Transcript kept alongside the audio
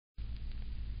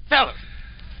Fellas,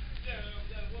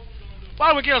 why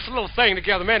don't we get us a little thing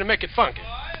together, man, to make it funky?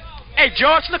 Hey,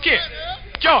 George, look here.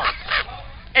 George.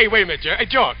 Hey, wait a minute, George. Hey,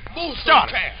 George. Start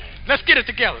it. Let's get it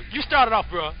together. You start it off,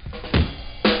 bro.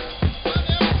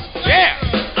 Yeah.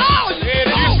 Oh, yeah,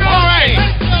 you feel all right.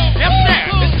 Yep,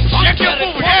 there. Check your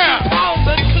food. Yeah.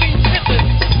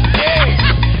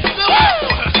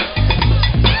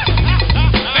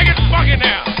 Make it funky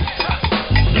now.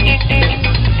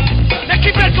 Now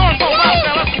keep that going for a while,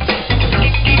 fella.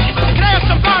 Can I have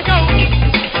some bongo?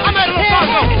 I made a little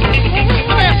bongo.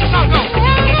 Let me have some bongo.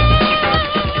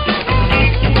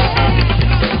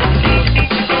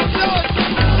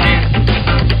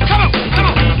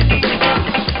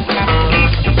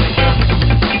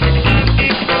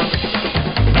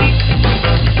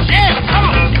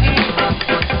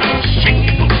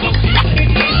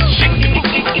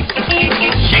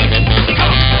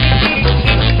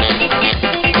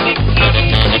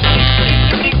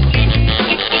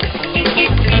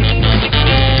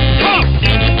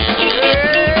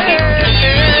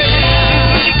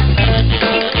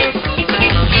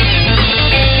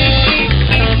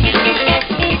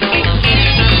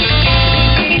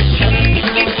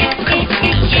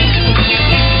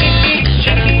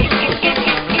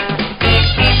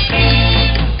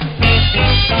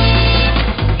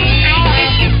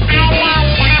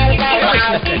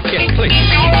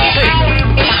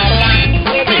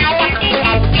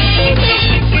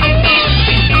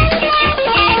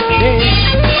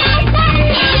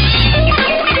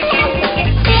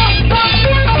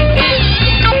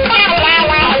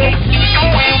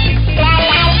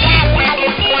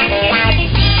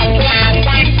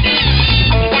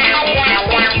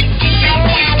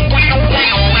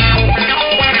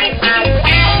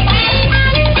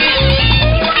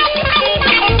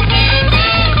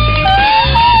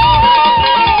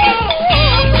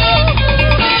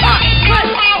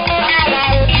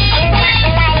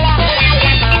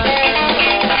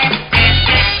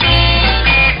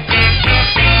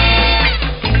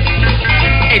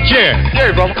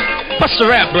 What's the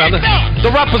rap, brother? The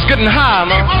rapper's getting high,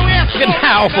 man. Getting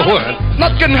high for what?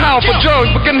 Not getting high for drugs,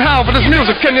 but getting high for this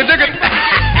music. Can you dig it?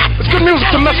 It's good music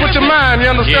to mess with your mind, you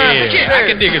understand? Yeah, I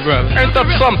can dig it, brother. Ain't that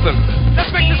something?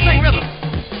 Let's make this thing rhythm.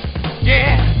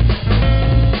 Yeah.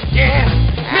 Yeah.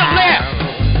 Milk left.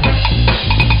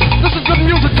 This is good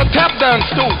music to tap dance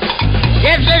to.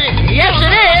 Yes,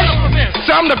 it is.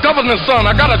 See, I'm the governor's son.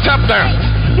 I got a tap dance.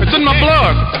 It's in my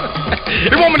blood.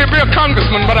 They want me to be a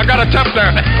congressman, but I got a tap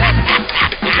dance.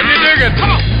 Can you dig it?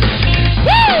 Come on.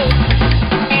 Woo!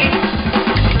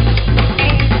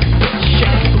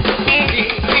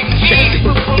 Shake it,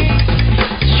 boo-boo.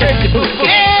 Shake it, boo-boo.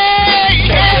 Yeah.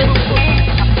 Shake it, boo-boo.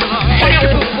 Shake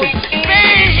it, boo-boo.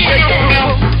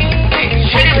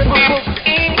 Shake it, boo-boo.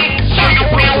 Shake it,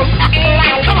 boo-boo.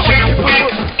 Come on. Shake it, boo-boo.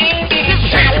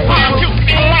 Shake it, boo-boo.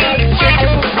 Shake it,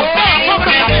 boo-boo.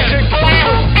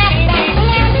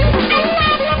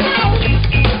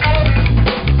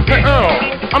 Hey, Earl,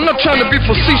 I'm not trying to be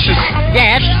facetious.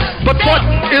 Yes. But what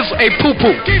is a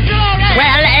poo-poo?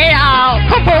 Well, a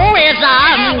poo-poo is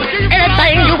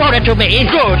anything you want it to be.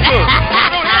 Good.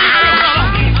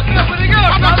 That's pretty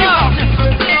good, brother.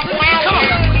 Come on.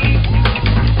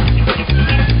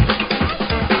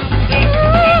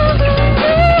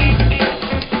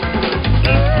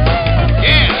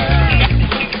 Yeah.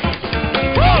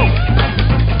 Woo!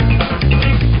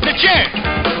 The chair.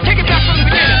 Take it back from the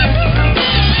beginning.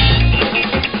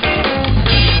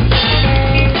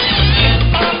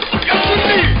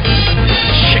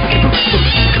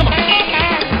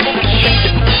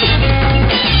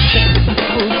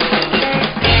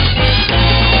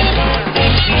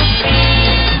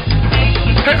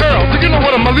 Hey, Earl, do you know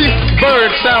what a Malik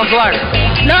bird sounds like?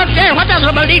 No, sir, what does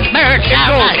a Malik bird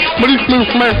sound like?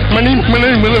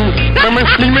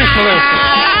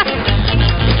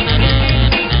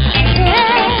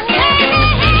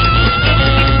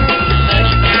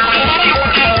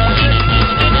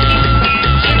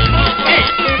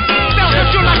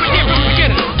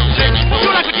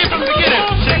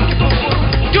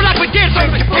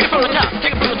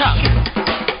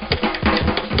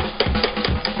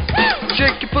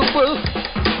 Shake your boo-boo.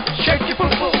 Shake your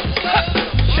boo-boo.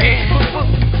 Shake your boo-boo.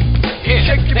 Yeah.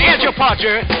 Shake your There's your part,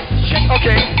 Jerry.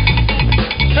 Okay.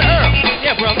 Hey, Earl.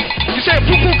 Yeah, brother. You said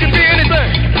poo-poo can be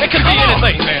anything. It can be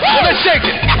anything, man. Well, let's shake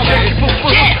it. Shake your boo-boo.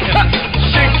 Yeah.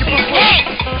 Shake your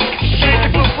boo-boo.